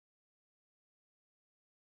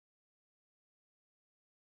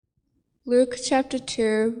Luke chapter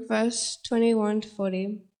 2, verse 21 to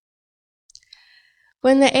 40.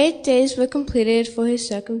 When the 8 days were completed for his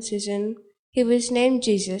circumcision, he was named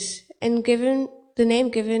Jesus, and given the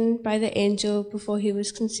name given by the angel before he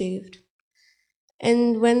was conceived.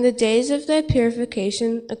 And when the days of their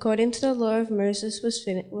purification, according to the law of Moses,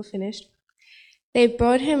 were finished, they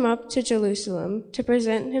brought him up to Jerusalem to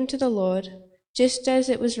present him to the Lord, just as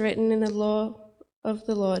it was written in the law of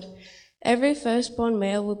the Lord. Every firstborn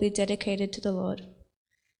male will be dedicated to the Lord.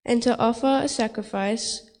 And to offer a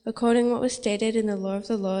sacrifice, according to what was stated in the law of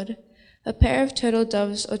the Lord, a pair of turtle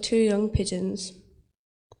doves or 2 young pigeons.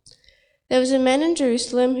 There was a man in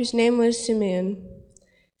Jerusalem whose name was Simeon.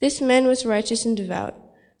 This man was righteous and devout,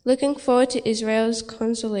 looking forward to Israel's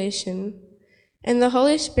consolation, and the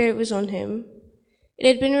Holy Spirit was on him. It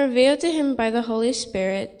had been revealed to him by the Holy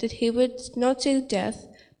Spirit that he would not see death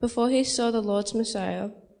before he saw the Lord's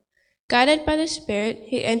Messiah. Guided by the Spirit,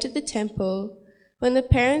 he entered the temple. When the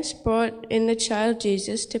parents brought in the child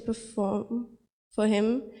Jesus to perform for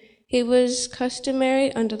him, he was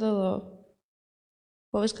customary under the law.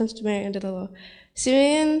 What was customary under the law?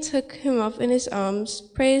 Simeon took him up in his arms,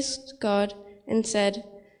 praised God, and said,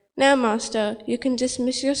 "Now, Master, you can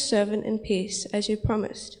dismiss your servant in peace, as you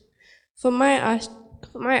promised. For my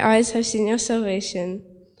eyes have seen your salvation.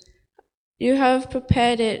 You have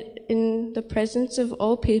prepared it in the presence of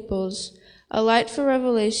all peoples, a light for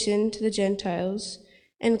revelation to the Gentiles,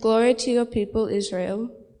 and glory to your people Israel."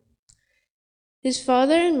 His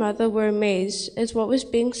father and mother were amazed at what was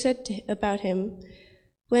being said about him.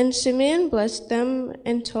 When Simeon blessed them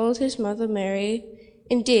and told his mother Mary,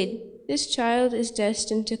 "Indeed, this child is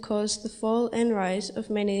destined to cause the fall and rise of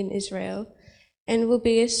many in Israel, and will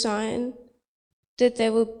be a sign that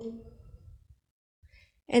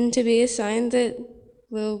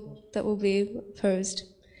will be opposed.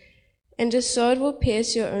 And a sword will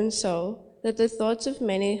pierce your own soul, that the thoughts of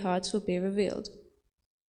many hearts will be revealed."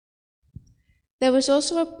 There was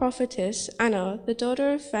also a prophetess, Anna, the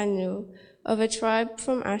daughter of Phanuel, of a tribe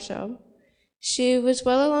from Asher. She was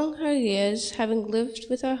well along her years, having lived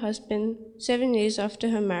with her husband 7 years after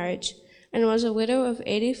her marriage, and was a widow of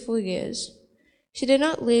 80 full years. She did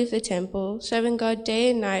not leave the temple, serving God day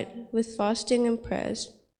and night with fasting and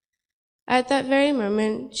prayers. At that very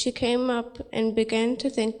moment, she came up and began to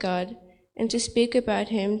thank God and to speak about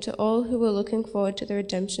him to all who were looking forward to the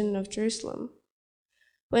redemption of Jerusalem.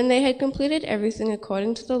 When they had completed everything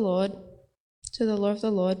according to the law of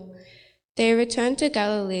the Lord, they returned to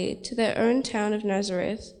Galilee, to their own town of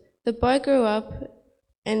Nazareth. The boy grew up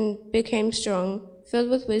and became strong, filled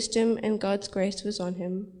with wisdom, and God's grace was on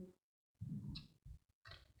him.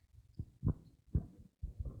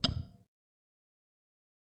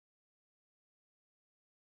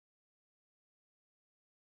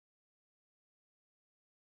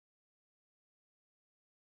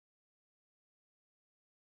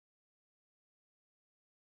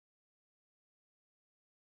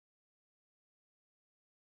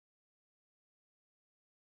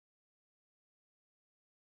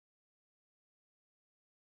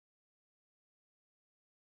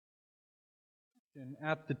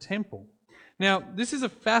 At the temple. Now, this is a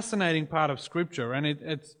fascinating part of Scripture, and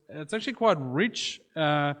it's actually quite rich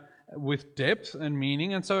with depth and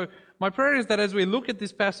meaning. And so, my prayer is that as we look at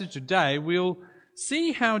this passage today, we'll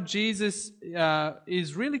see how Jesus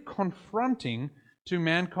is really confronting to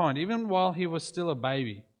mankind, even while he was still a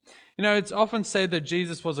baby. You know, it's often said that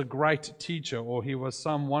Jesus was a great teacher or he was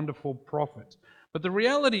some wonderful prophet. But the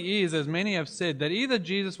reality is, as many have said, that either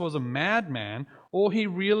Jesus was a madman or he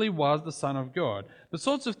really was the Son of God. The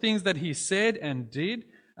sorts of things that he said and did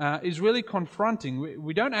is really confronting.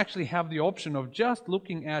 We don't actually have the option of just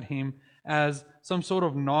looking at him as some sort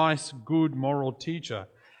of nice, good, moral teacher.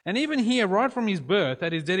 And even here, right from his birth,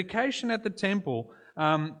 at his dedication at the temple,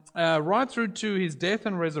 right through to his death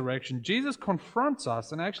and resurrection, Jesus confronts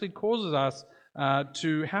us and actually causes us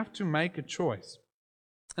to have to make a choice.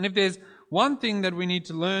 And if there's one thing that we need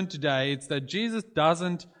to learn today, it's that Jesus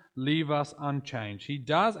doesn't leave us unchanged. He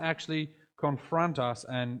does actually confront us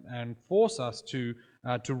and force us to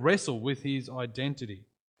wrestle with his identity.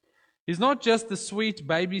 He's not just the sweet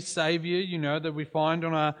baby savior, you know, that we find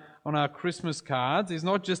on our Christmas cards. He's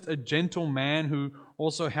not just a gentle man who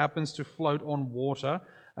also happens to float on water.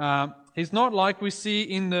 He's not like we see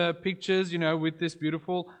in the pictures, you know, with this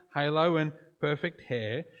beautiful halo and perfect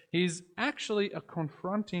hair. He's actually a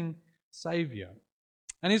confronting Savior.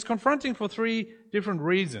 And he's confronting for 3 different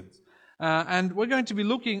reasons. And we're going to be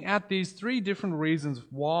looking at these 3 different reasons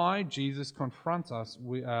why Jesus confronts us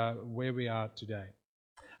where we are today.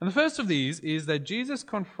 And the first of these is that Jesus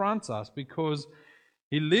confronts us because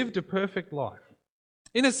he lived a perfect life.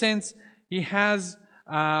 In a sense, he has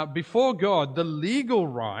before God the legal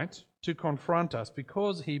right to confront us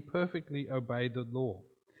because he perfectly obeyed the law.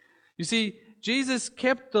 You see, Jesus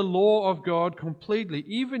kept the law of God completely,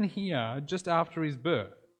 even here, just after his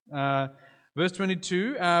birth. Verse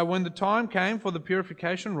 22, when the time came for the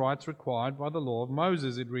purification rites required by the law of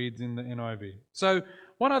Moses, it reads in the NIV. So,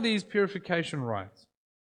 what are these purification rites?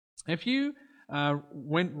 If you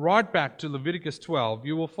went right back to Leviticus 12,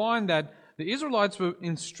 you will find that the Israelites were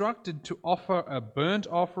instructed to offer a burnt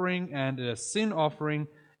offering and a sin offering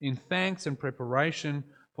in thanks and preparation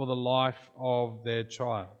for the life of their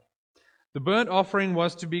child. The burnt offering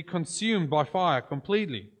was to be consumed by fire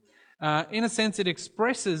completely. In a sense, it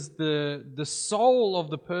expresses the soul of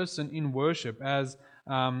the person in worship as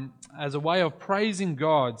a way of praising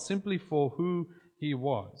God simply for who he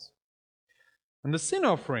was. And the sin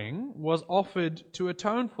offering was offered to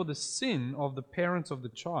atone for the sin of the parents of the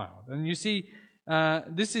child. And you see,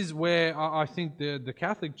 this is where I think the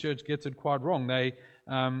Catholic Church gets it quite wrong.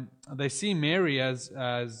 They see Mary as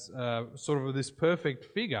sort of this perfect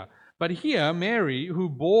figure. But here, Mary, who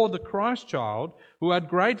bore the Christ child, who had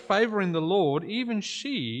great favor in the Lord, even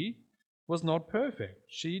she was not perfect.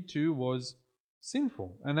 She too was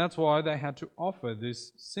sinful. And that's why they had to offer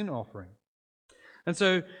this sin offering. And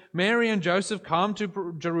so Mary and Joseph come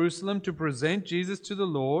to Jerusalem to present Jesus to the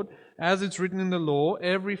Lord. As it's written in the law,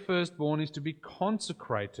 every firstborn is to be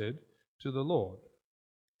consecrated to the Lord.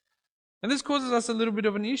 And this causes us a little bit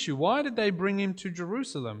of an issue. Why did they bring him to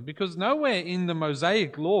Jerusalem? Because nowhere in the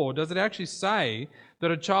Mosaic law does it actually say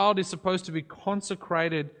that a child is supposed to be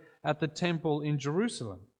consecrated at the temple in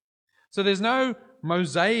Jerusalem. So there's no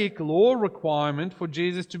Mosaic law requirement for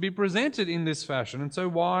Jesus to be presented in this fashion. And so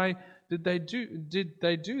why did they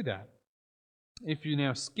do that? If you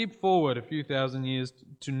now skip forward a few thousand years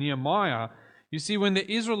to Nehemiah, you see when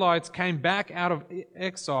the Israelites came back out of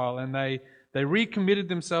exile and they recommitted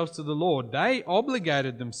themselves to the Lord, they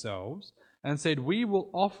obligated themselves and said, we will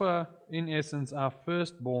offer, in essence, our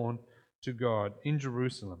firstborn to God in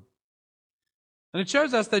Jerusalem. And it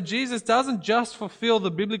shows us that Jesus doesn't just fulfill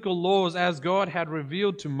the biblical laws as God had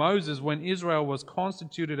revealed to Moses when Israel was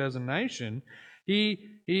constituted as a nation.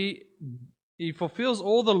 He fulfills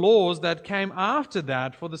all the laws that came after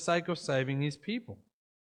that for the sake of saving his people.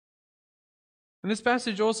 And this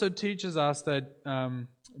passage also teaches us that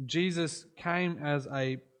Jesus came as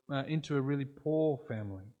into a really poor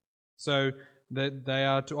family. So that they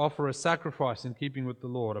are to offer a sacrifice in keeping with the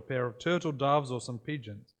Lord, a pair of turtle doves or some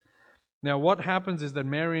pigeons. Now what happens is that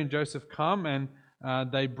Mary and Joseph come and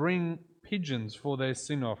they bring pigeons for their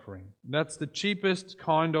sin offering. That's the cheapest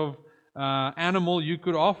kind of animal you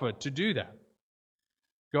could offer to do that.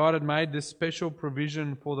 God had made this special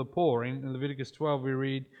provision for the poor. In Leviticus 12 we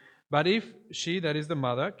read, but if she, that is the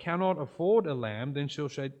mother, cannot afford a lamb, then she'll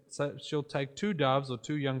take 2 doves or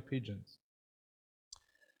 2 young pigeons.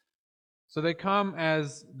 So they come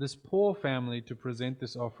as this poor family to present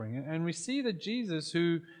this offering. And we see that Jesus,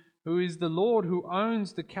 who is the Lord who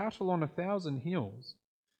owns the cattle on 1,000 hills,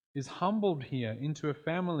 is humbled here into a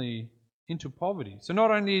family, into poverty. So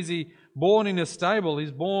not only is he born in a stable,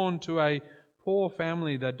 he's born to a poor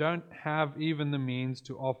family that don't have even the means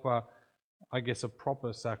to offer, I guess, a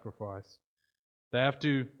proper sacrifice. They have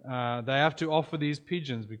to offer these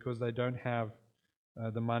pigeons because they don't have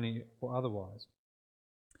the money for otherwise.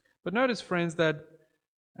 But notice, friends, that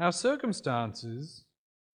our circumstances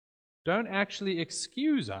don't actually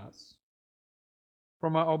excuse us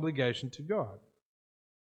from our obligation to God.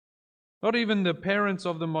 Not even the parents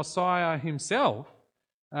of the Messiah himself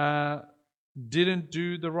didn't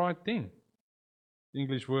do the right thing. The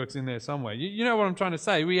English works in there somewhere. You know what I'm trying to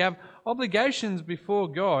say. We have obligations before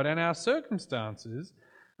God, and our circumstances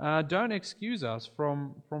don't excuse us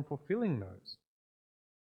from fulfilling those.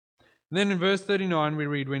 And then in verse 39 we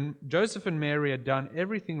read, when Joseph and Mary had done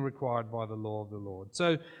everything required by the law of the Lord.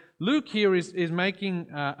 So Luke here is making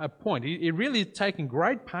a point. He really is taking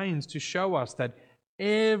great pains to show us that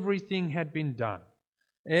everything had been done.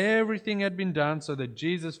 Everything had been done so that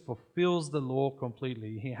Jesus fulfills the law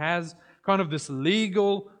completely. He has kind of this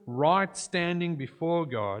legal right standing before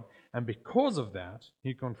God, and because of that,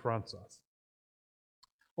 he confronts us.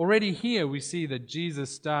 Already here we see that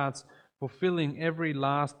Jesus starts fulfilling every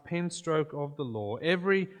last pen stroke of the law,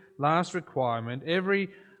 every last requirement, every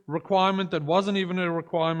requirement that wasn't even a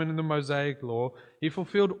requirement in the Mosaic law. He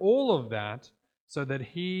fulfilled all of that so that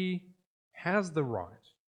he has the right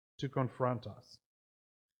to confront us.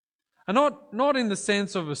 And not in the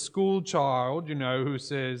sense of a school child, who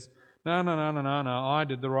says, no, I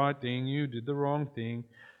did the right thing, you did the wrong thing.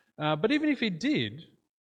 But even if he did,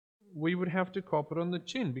 we would have to cop it on the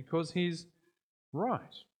chin because he's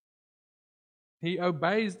right. He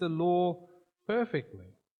obeys the law perfectly.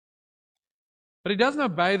 But he doesn't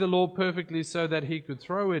obey the law perfectly so that he could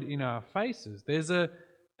throw it in our faces. There's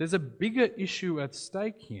a bigger issue at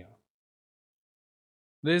stake here.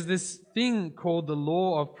 There's this thing called the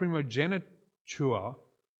law of primogeniture,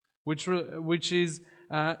 which is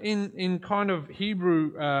in kind of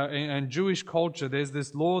Hebrew and Jewish culture. There's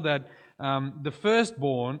this law that the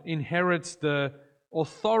firstborn inherits the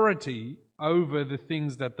authority over the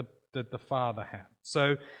things that the father had.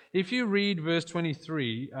 So if you read verse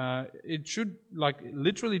 23, it should, like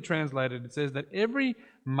literally translated, it says that every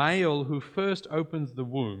male who first opens the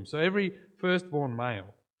womb, so every firstborn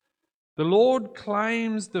male, the Lord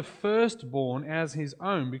claims the firstborn as his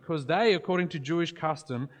own because they, according to Jewish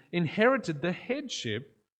custom, inherited the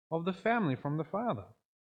headship of the family from the father.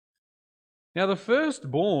 Now, the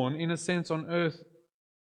firstborn, in a sense, on earth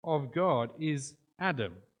of God is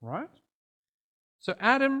Adam, right? So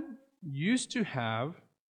Adam used to have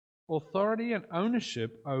authority and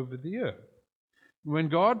ownership over the earth. When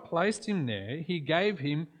God placed him there, he gave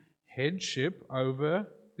him headship over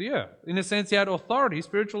the earth. In a sense, he had authority,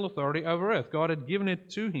 spiritual authority over earth. God had given it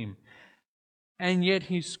to him. And yet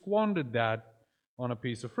he squandered that on a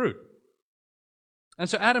piece of fruit. And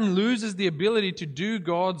so Adam loses the ability to do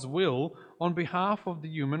God's will on behalf of the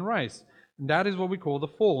human race. And that is what we call the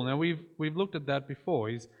fall. Now, we've looked at that before.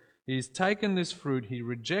 He's taken this fruit, he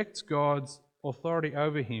rejects God's authority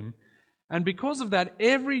over him, and because of that,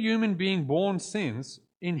 every human being born since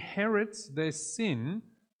inherits their sin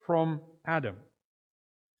from Adam.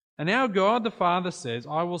 And now God the Father says,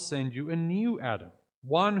 I will send you a new Adam,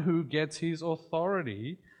 one who gets his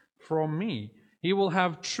authority from me. He will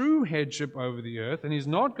have true headship over the earth, and he's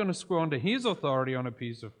not going to squander his authority on a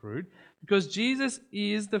piece of fruit, because Jesus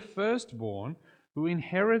is the firstborn who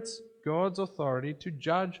inherits God's authority to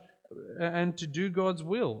judge and to do God's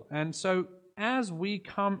will. And so as we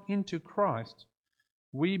come into Christ,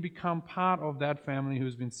 we become part of that family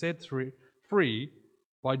who's been set free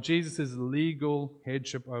by Jesus' legal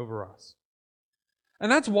headship over us. And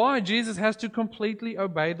that's why Jesus has to completely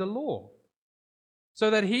obey the law, so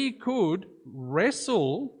that he could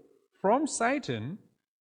wrestle from Satan,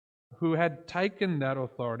 who had taken that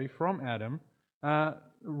authority from Adam,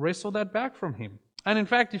 wrestle that back from him. And in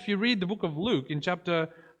fact, if you read the book of Luke in chapter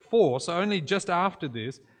 4, so only just after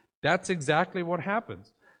this, that's exactly what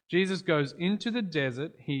happens. Jesus goes into the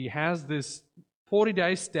desert. He has this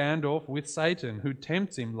 40-day standoff with Satan, who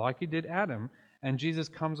tempts him like he did Adam, and Jesus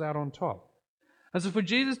comes out on top. And so for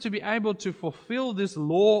Jesus to be able to fulfill this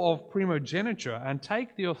law of primogeniture and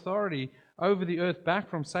take the authority over the earth back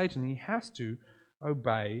from Satan, he has to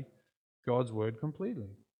obey God's word completely.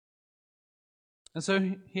 And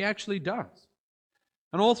so he actually does.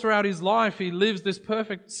 And all throughout his life, he lives this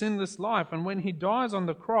perfect, sinless life. And when he dies on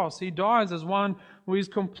the cross, he dies as one who is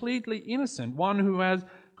completely innocent, one who has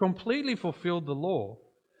completely fulfilled the law,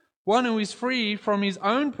 one who is free from his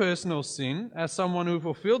own personal sin as someone who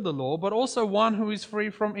fulfilled the law, but also one who is free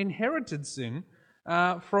from inherited sin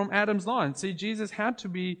from Adam's line. See, Jesus had to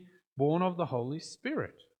be born of the Holy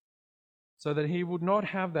Spirit so that he would not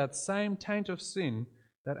have that same taint of sin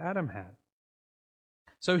that Adam had.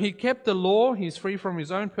 So he kept the law, he's free from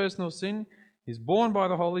his own personal sin, he's born by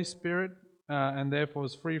the Holy Spirit, and therefore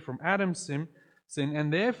is free from Adam's sin,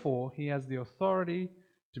 and therefore he has the authority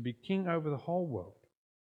to be king over the whole world.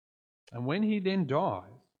 And when he then dies,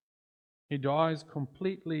 he dies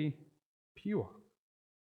completely pure.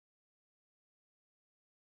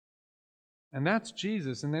 And that's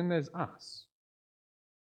Jesus, and then there's us.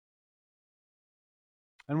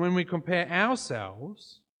 And when we compare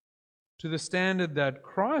ourselves to the standard that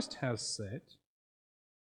Christ has set,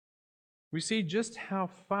 we see just how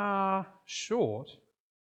far short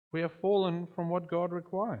we have fallen from what God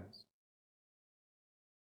requires.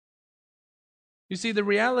 You see, the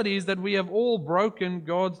reality is that we have all broken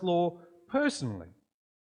God's law personally.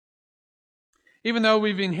 Even though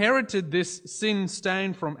we've inherited this sin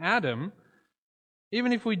stain from Adam,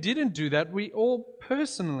 even if we didn't do that, we all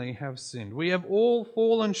personally have sinned. We have all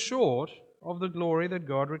fallen short of the glory that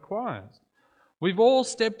God requires. We've all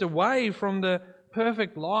stepped away from the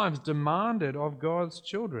perfect lives demanded of God's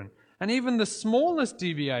children. And even the smallest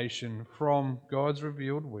deviation from God's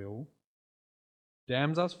revealed will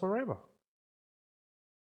damns us forever.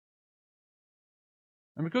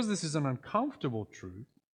 And because this is an uncomfortable truth,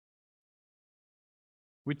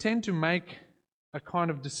 we tend to make a kind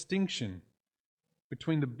of distinction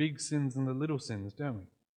between the big sins and the little sins, don't we?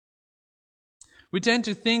 We tend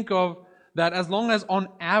to think of that as long as on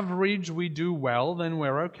average we do well, then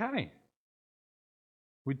we're okay.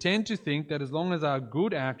 We tend to think that as long as our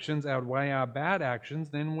good actions outweigh our bad actions,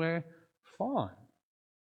 then we're fine.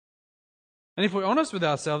 And if we're honest with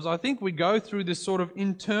ourselves, I think we go through this sort of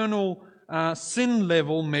internal sin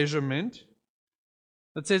level measurement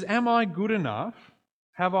that says, am I good enough?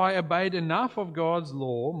 Have I obeyed enough of God's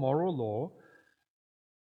law, moral law?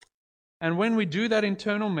 And when we do that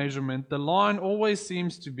internal measurement, the line always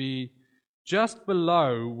seems to be just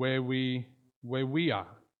below where we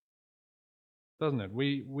are, doesn't it?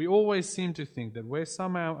 We always seem to think that we're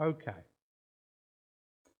somehow okay.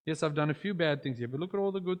 Yes, I've done a few bad things here, but look at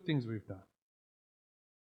all the good things we've done.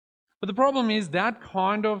 But the problem is that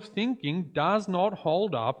kind of thinking does not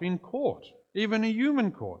hold up in court, even a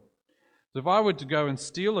human court. So if I were to go and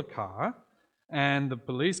steal a car and the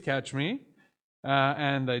police catch me,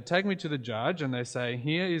 and they take me to the judge and they say,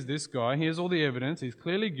 here is this guy, here's all the evidence, he's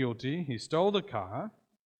clearly guilty, he stole the car.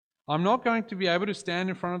 I'm not going to be able to stand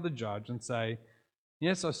in front of the judge and say,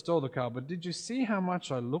 yes, I stole the car, but did you see how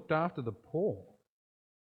much I looked after the poor?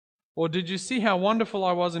 Or did you see how wonderful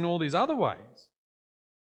I was in all these other ways?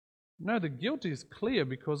 No, the guilt is clear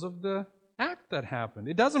because of the act that happened.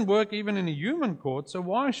 It doesn't work even in a human court, so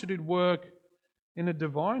why should it work in a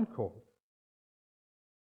divine court?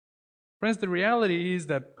 Friends, the reality is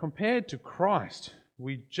that compared to Christ,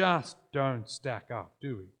 we just don't stack up,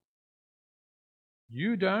 do we?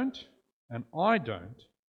 You don't, and I don't,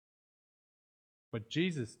 but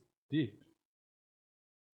Jesus did.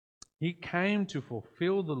 He came to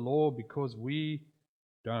fulfill the law because we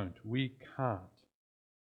don't, we can't.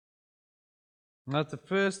 And that's the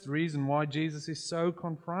first reason why Jesus is so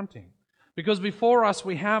confronting. Because before us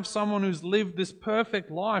we have someone who's lived this perfect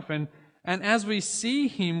life, and as we see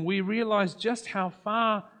him, we realize just how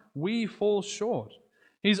far we fall short.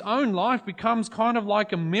 His own life becomes kind of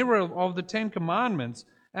like a mirror of the Ten Commandments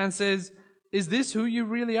and says, is this who you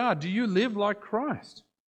really are? Do you live like Christ?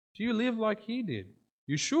 Do you live like he did?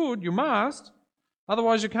 You should, you must.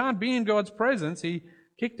 Otherwise you can't be in God's presence. He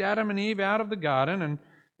kicked Adam and Eve out of the garden, and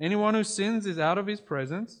anyone who sins is out of his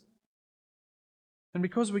presence. And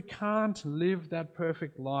because we can't live that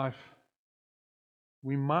perfect life,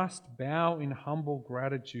 we must bow in humble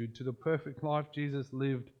gratitude to the perfect life Jesus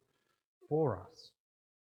lived for us.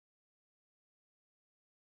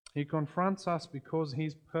 He confronts us because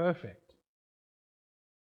he's perfect.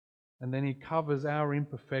 And then he covers our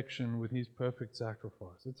imperfection with his perfect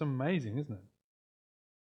sacrifice. It's amazing, isn't it?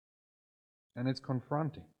 And it's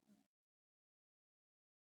confronting.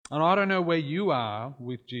 And I don't know where you are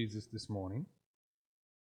with Jesus this morning.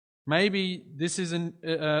 Maybe this is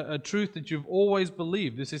a truth that you've always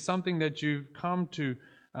believed. This is something that you've come to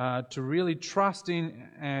really trust in,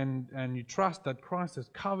 and you trust that Christ has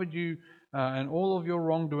covered you and all of your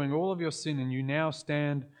wrongdoing, all of your sin, and you now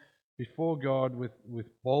stand before God with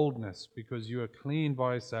boldness because you are clean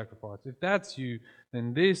by his sacrifice. If that's you,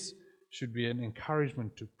 then this should be an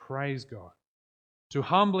encouragement to praise God, to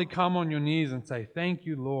humbly come on your knees and say, thank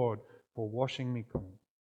you, Lord, for washing me clean.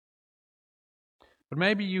 But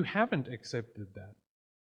maybe you haven't accepted that,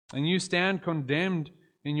 and you stand condemned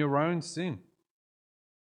in your own sin.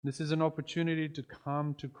 This is an opportunity to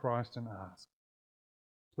come to Christ and ask,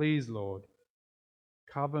 please, Lord,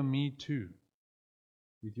 cover me too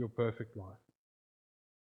with your perfect life.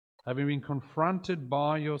 Having been confronted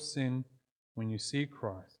by your sin, when you see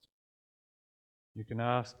Christ, you can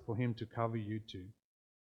ask for him to cover you too.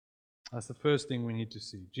 That's the first thing we need to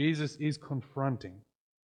see. Jesus is confronting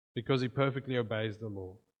because he perfectly obeys the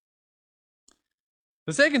law.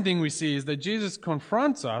 The second thing we see is that Jesus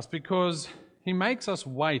confronts us because he makes us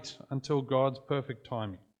wait until God's perfect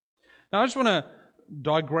timing. Now I just want to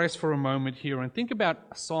digress for a moment here and think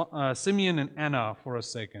about Simeon and Anna for a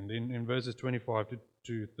second in verses 25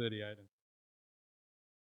 to 38.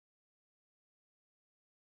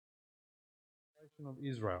 Of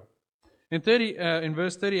Israel. In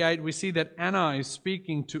verse 38, we see that Anna is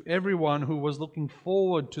speaking to everyone who was looking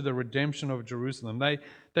forward to the redemption of Jerusalem.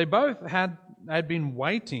 They both had been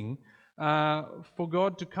waiting for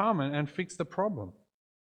God to come and fix the problem.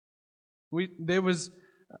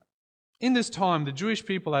 In this time, the Jewish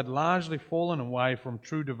people had largely fallen away from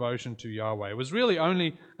true devotion to Yahweh. It was really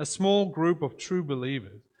only a small group of true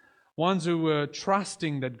believers, ones who were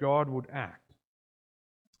trusting that God would act.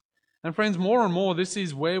 And friends, more and more, this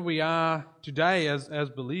is where we are today as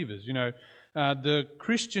believers. You know, the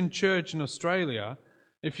Christian church in Australia,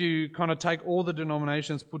 if you kind of take all the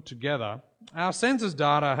denominations put together, our census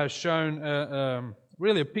data has shown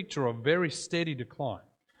really a picture of very steady decline.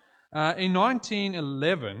 In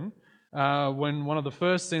 1911, when one of the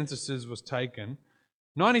first censuses was taken,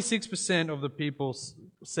 96% of the people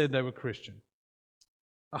said they were Christian.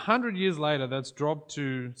 100 years later, that's dropped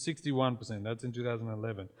to 61%. That's in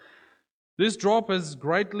 2011. This drop has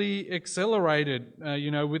greatly accelerated,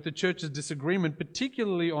 with the church's disagreement,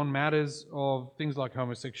 particularly on matters of things like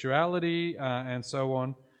homosexuality and so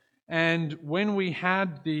on. And when we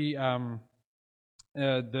had the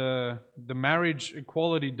marriage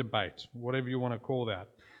equality debate, whatever you want to call that,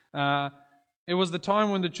 it was the time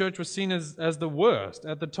when the church was seen as the worst.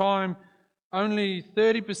 At the time, only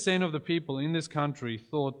 30% of the people in this country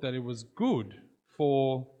thought that it was good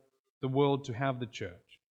for the world to have the church.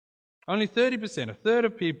 Only 30%, a third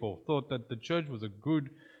of people thought that the church was a good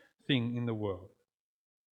thing in the world.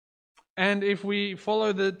 And if we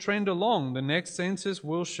follow the trend along, the next census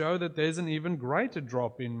will show that there's an even greater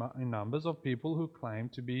drop in numbers of people who claim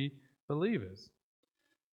to be believers.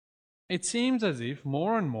 It seems as if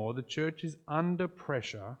more and more the church is under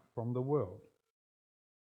pressure from the world.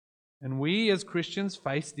 And we as Christians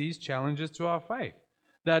face these challenges to our faith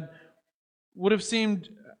that would have seemed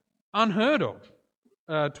unheard of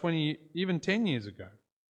 20, even 10 years ago.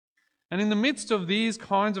 And in the midst of these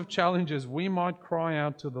kinds of challenges, we might cry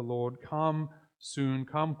out to the Lord, "Come soon,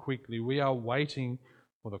 come quickly. We are waiting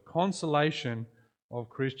for the consolation of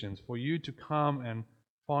Christians, for you to come and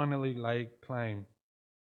finally lay claim,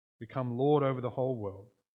 become Lord over the whole world."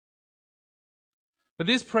 But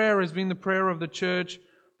this prayer has been the prayer of the church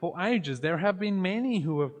for ages. There have been many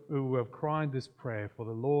who have cried this prayer for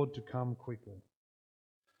the Lord to come quickly.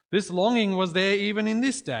 This longing was there even in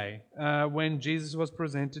this day when Jesus was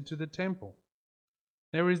presented to the temple.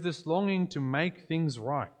 There is this longing to make things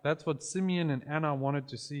right. That's what Simeon and Anna wanted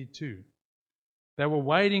to see too. They were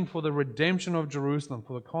waiting for the redemption of Jerusalem,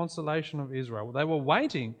 for the consolation of Israel. They were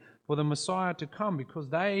waiting for the Messiah to come because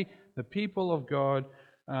they, the people of God,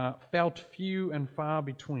 felt few and far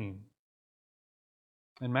between.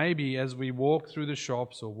 And maybe as we walk through the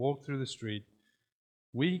shops or walk through the street,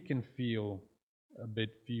 we can feel a bit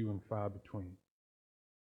few and far between.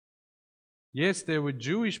 Yes, there were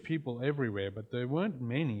Jewish people everywhere, but there weren't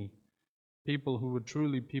many people who were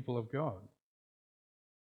truly people of God.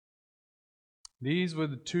 These were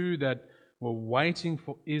the two that were waiting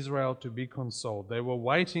for Israel to be consoled. They were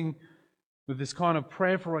waiting with this kind of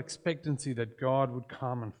prayerful expectancy that God would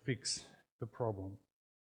come and fix the problem.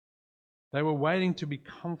 They were waiting to be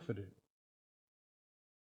comforted.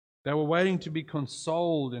 They were waiting to be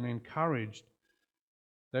consoled and encouraged.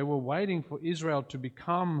 They were waiting for Israel to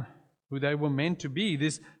become who they were meant to be,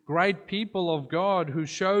 this great people of God who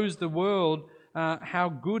shows the world how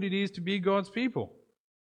good it is to be God's people.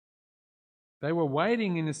 They were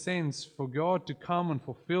waiting, in a sense, for God to come and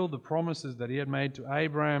fulfill the promises that He had made to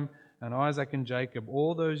Abraham and Isaac and Jacob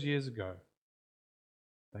all those years ago.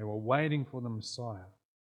 They were waiting for the Messiah.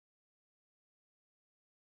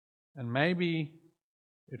 And maybe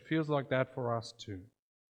it feels like that for us too,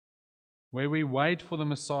 where we wait for the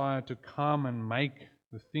Messiah to come and make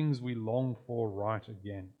the things we long for right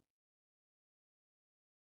again.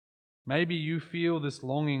 Maybe you feel this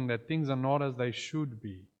longing that things are not as they should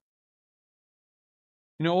be.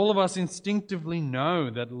 All of us instinctively know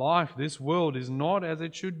that life, this world, is not as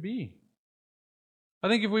it should be. I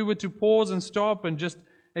think if we were to pause and stop and just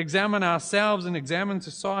examine ourselves and examine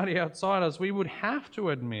society outside us, we would have to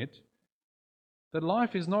admit that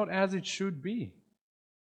life is not as it should be.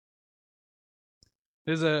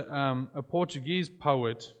 There's a Portuguese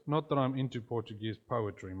poet, not that I'm into Portuguese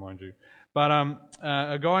poetry, mind you, but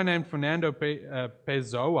a guy named Fernando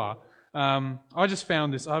Pessoa. I just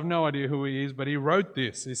found this. I have no idea who he is, but he wrote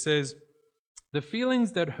this. He says, "The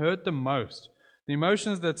feelings that hurt the most, the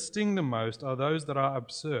emotions that sting the most, are those that are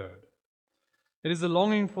absurd. It is the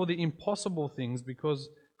longing for the impossible things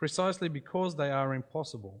precisely because they are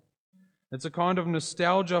impossible. It's a kind of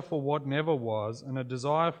nostalgia for what never was and a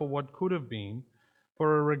desire for what could have been,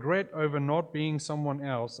 for a regret over not being someone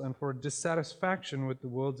else, and for a dissatisfaction with the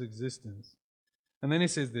world's existence." And then he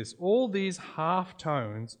says this, "All these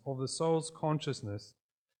half-tones of the soul's consciousness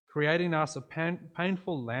create in us a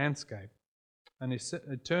painful landscape, an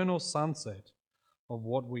eternal sunset of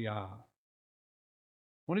what we are."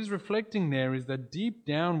 What he's reflecting there is that deep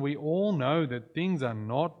down we all know that things are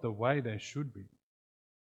not the way they should be.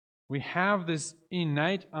 We have this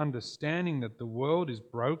innate understanding that the world is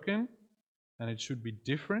broken and it should be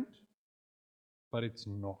different, but it's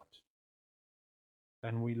not.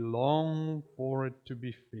 And we long for it to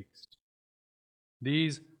be fixed.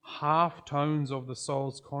 These half-tones of the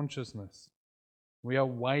soul's consciousness, we are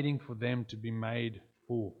waiting for them to be made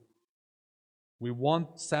full. We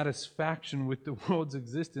want satisfaction with the world's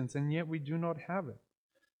existence, and yet we do not have it.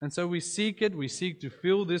 And so we seek it. We seek to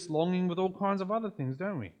fill this longing with all kinds of other things,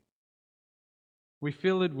 don't we? We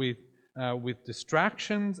fill it with with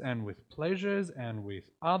distractions and with pleasures and with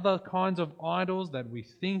other kinds of idols that we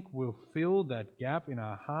think will fill that gap in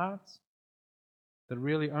our hearts that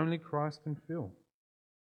really only Christ can fill.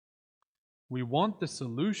 We want the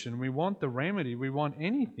solution, we want the remedy, we want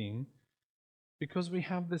anything because we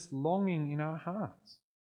have this longing in our hearts.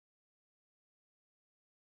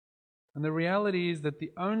 And the reality is that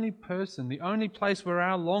the only person, the only place where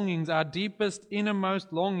our longings, our deepest,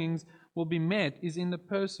 innermost longings will be met is in the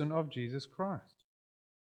person of Jesus Christ.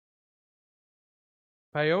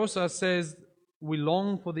 Paosa says we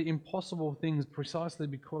long for the impossible things precisely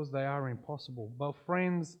because they are impossible. But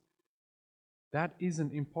friends, that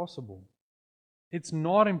isn't impossible. It's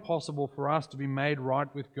not impossible for us to be made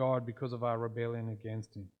right with God because of our rebellion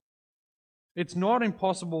against Him. It's not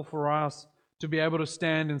impossible for us to be able to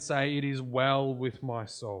stand and say, "It is well with my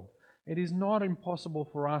soul." It is not impossible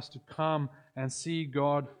for us to come and see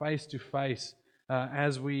God face to face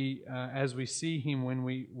as we see Him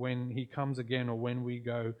when He comes again or when we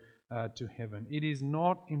go to heaven. It is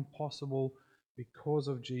not impossible because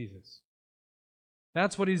of Jesus.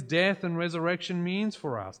 That's what His death and resurrection means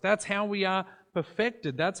for us. That's how we are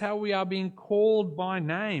perfected. That's how we are being called by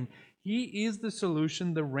name. He is the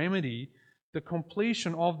solution, the remedy, the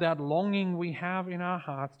completion of that longing we have in our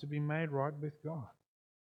hearts to be made right with God.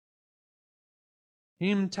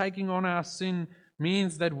 Him taking on our sin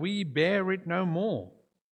means that we bear it no more.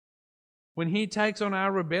 When He takes on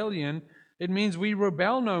our rebellion, it means we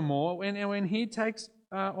rebel no more. And when He takes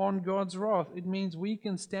on God's wrath, it means we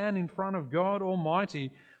can stand in front of God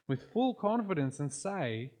Almighty with full confidence and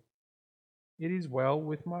say, "It is well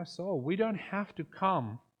with my soul." We don't have to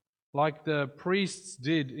come like the priests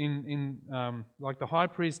did like the high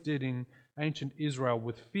priest did in ancient Israel,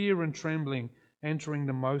 with fear and trembling entering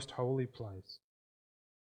the most holy place.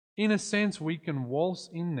 In a sense, we can waltz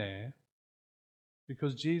in there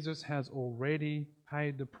because Jesus has already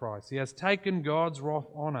paid the price. He has taken God's wrath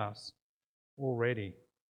on us already.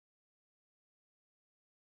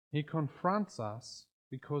 He confronts us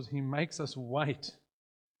because He makes us wait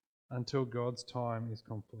until God's time is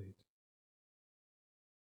complete.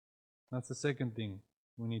 That's the second thing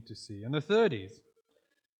we need to see. And the third is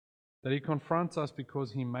that He confronts us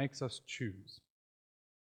because He makes us choose.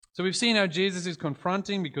 So we've seen how Jesus is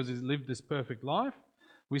confronting because He's lived this perfect life.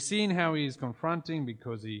 We've seen how He is confronting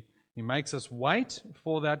because He makes us wait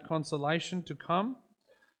for that consolation to come.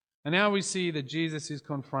 And now we see that Jesus is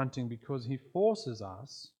confronting because He forces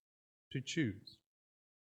us to choose.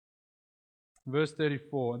 Verse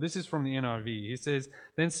 34, this is from the NIV. He says,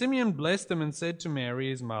 "Then Simeon blessed them and said to Mary,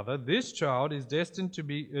 his mother, 'This child is destined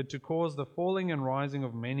to cause the falling and rising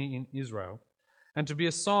of many in Israel, and to be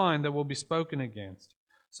a sign that will be spoken against,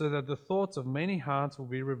 so that the thoughts of many hearts will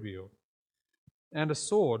be revealed. And a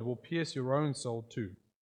sword will pierce your own soul too.'"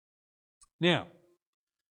 Now,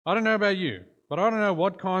 I don't know about you, but I don't know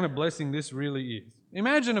what kind of blessing this really is.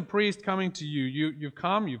 Imagine a priest coming to you. You've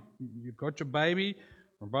come, you've got your baby,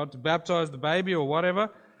 we're about to baptize the baby or whatever,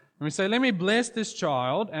 and we say, "Let me bless this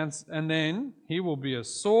child, and then he will be a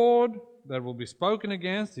sword that will be spoken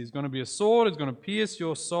against. He's going to be a sword, it's going to pierce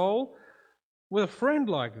your soul." With a friend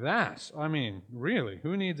like that, I mean, really,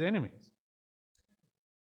 who needs enemies?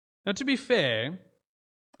 Now, to be fair,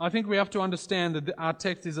 I think we have to understand that our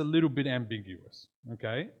text is a little bit ambiguous,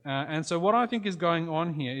 okay? And so what I think is going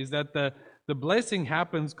on here is that the blessing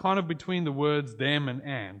happens kind of between the words them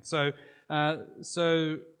and.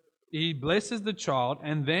 So he blesses the child,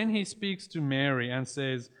 and then he speaks to Mary and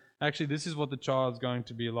says, actually, this is what the child's going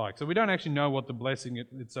to be like. So we don't actually know what the blessing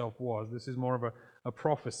itself was. This is more of a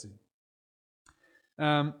prophecy.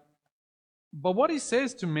 But what he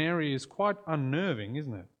says to Mary is quite unnerving,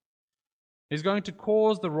 isn't it? He's going to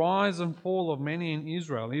cause the rise and fall of many in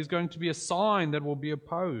Israel. He's going to be a sign that will be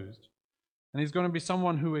opposed. And he's going to be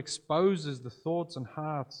someone who exposes the thoughts and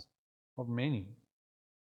hearts of many.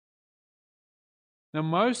 Now,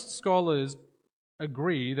 most scholars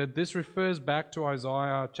agree that this refers back to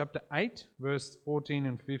Isaiah chapter 8, verse 14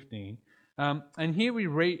 and 15. And here we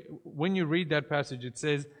read, when you read that passage, it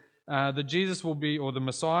says that Jesus will be, or the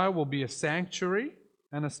Messiah will be, a sanctuary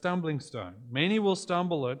and a stumbling stone. Many will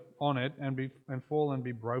stumble on it and fall and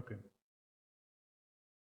be broken.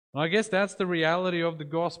 And I guess that's the reality of the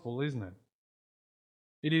gospel, isn't it?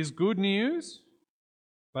 It is good news,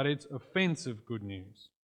 but it's offensive good news.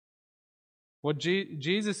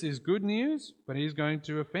 Jesus is good news, but He's going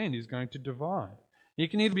to offend. He's going to divide. He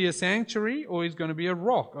can either be a sanctuary or He's going to be a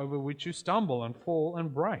rock over which you stumble and fall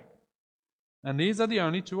and break. And these are the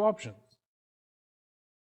only two options.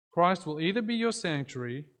 Christ will either be your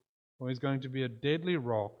sanctuary or He's going to be a deadly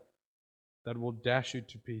rock that will dash you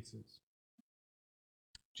to pieces.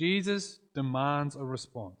 Jesus demands a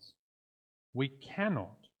response. We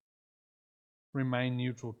cannot remain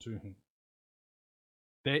neutral to him.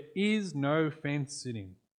 There is no fence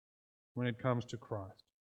sitting when it comes to Christ.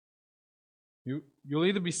 You'll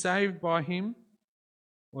either be saved by him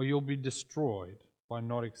or you'll be destroyed by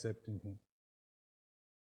not accepting him.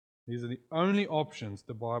 These are the only options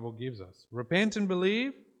the Bible gives us. Repent and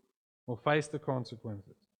believe or face the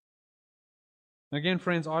consequences. Again,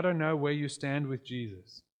 friends, I don't know where you stand with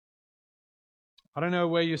Jesus. I don't know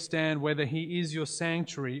where you stand, whether he is your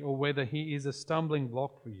sanctuary or whether he is a stumbling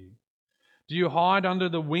block for you. Do you hide under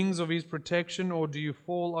the wings of his protection or do you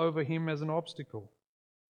fall over him as an obstacle?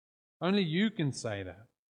 Only you can say that.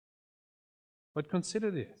 But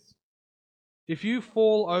consider this. If you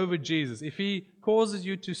fall over Jesus, if he causes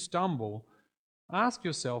you to stumble, ask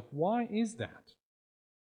yourself, why is that?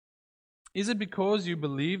 Is it because you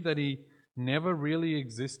believe that he never really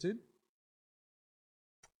existed?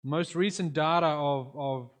 Most recent data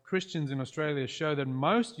of Christians in Australia show that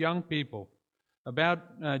most young people, about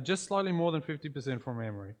just slightly more than 50% from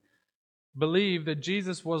memory, believe that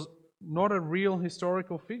Jesus was not a real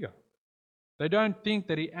historical figure. They don't think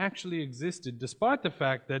that he actually existed, despite the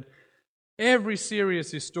fact that every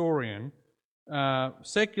serious historian,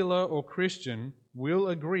 secular or Christian, will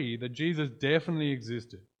agree that Jesus definitely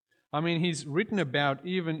existed. I mean, he's written about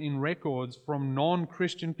even in records from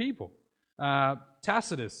non-Christian people.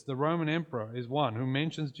 Tacitus, the Roman emperor, is one who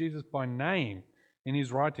mentions Jesus by name in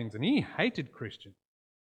his writings, and he hated Christians.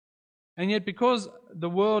 And yet, because the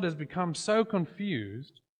world has become so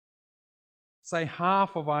confused, say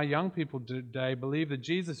half of our young people today believe that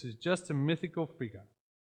Jesus is just a mythical figure.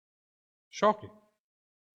 Shocking.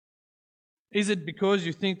 Is it because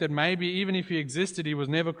you think that maybe even if he existed, he was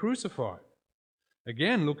never crucified?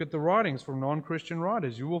 Again, look at the writings from non-Christian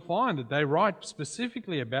writers. You will find that they write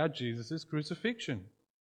specifically about Jesus' crucifixion.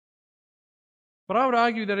 But I would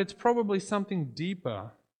argue that it's probably something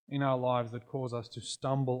deeper in our lives that cause us to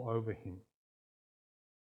stumble over him.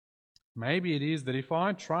 Maybe it is that if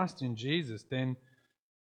I trust in Jesus, then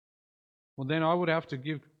I would have to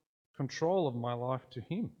give control of my life to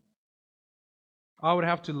him. I would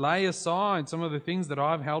have to lay aside some of the things that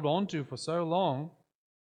I've held on to for so long,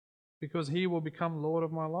 because he will become Lord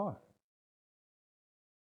of my life.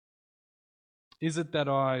 Is it that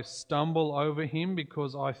I stumble over him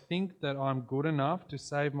because I think that I'm good enough to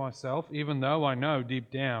save myself, even though I know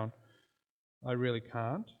deep down I really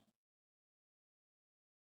can't?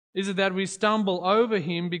 Is it that we stumble over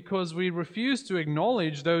him because we refuse to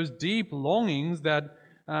acknowledge those deep longings that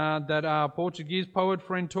our Portuguese poet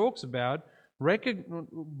friend talks about,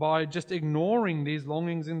 by just ignoring these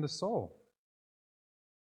longings in the soul?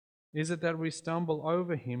 Is it that we stumble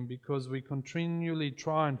over him because we continually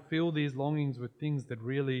try and fill these longings with things that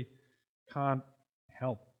really can't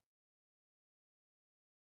help?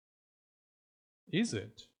 Is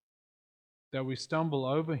it that we stumble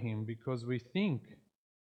over him because we think,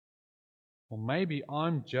 well, maybe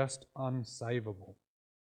I'm just unsavable?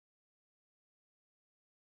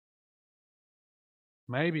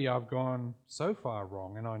 Maybe I've gone so far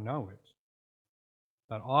wrong and I know it,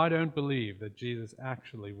 that I don't believe that Jesus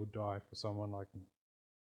actually would die for someone like me.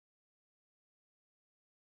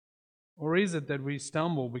 Or is it that we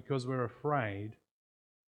stumble because we're afraid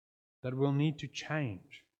that we'll need to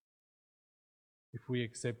change if we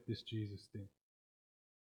accept this Jesus thing?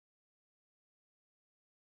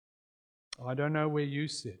 I don't know where you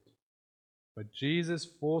sit, but Jesus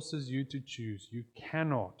forces you to choose. You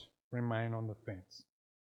cannot remain on the fence.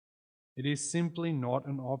 It is simply not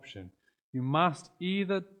an option. You must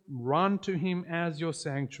either run to him as your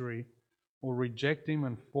sanctuary or reject him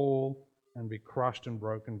and fall and be crushed and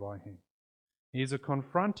broken by him. He is a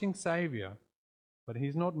confronting Savior, but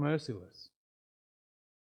he's not merciless.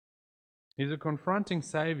 He's a confronting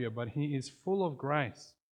Savior, but he is full of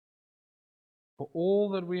grace for all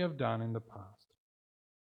that we have done in the past.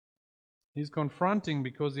 He's confronting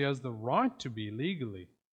because he has the right to be legally.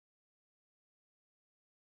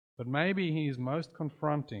 But maybe he is most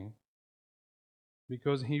confronting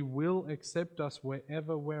because he will accept us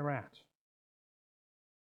wherever we're at,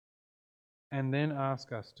 and then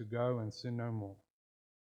ask us to go and sin no more.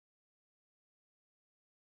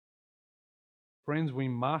 Friends, we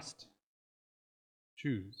must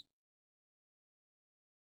choose.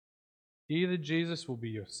 Either Jesus will be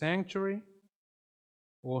your sanctuary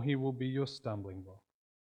or he will be your stumbling block.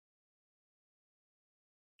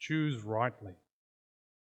 Choose rightly.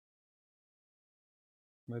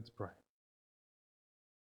 Let's pray.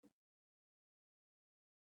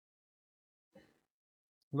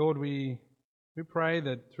 Lord, we pray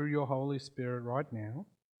that through your Holy Spirit right now,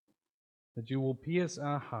 that you will pierce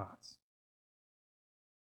our hearts,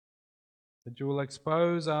 that you will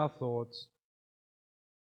expose our thoughts,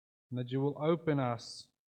 and that you will open us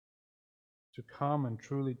to come and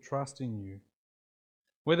truly trust in you.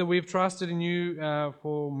 Whether we've trusted in you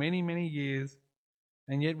for many, many years,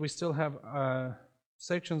 and yet we still have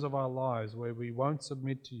sections of our lives where we won't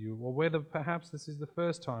submit to you, or whether perhaps this is the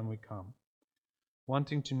first time we come,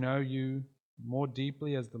 wanting to know you more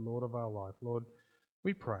deeply as the Lord of our life. Lord,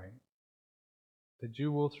 we pray that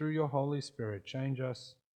you will, through your Holy Spirit, change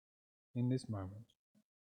us in this moment.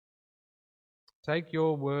 Take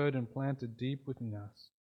your word and plant it deep within us,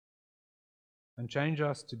 and change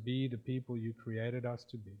us to be the people you created us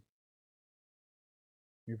to be.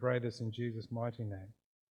 We pray this in Jesus' mighty name.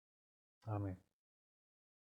 Amen.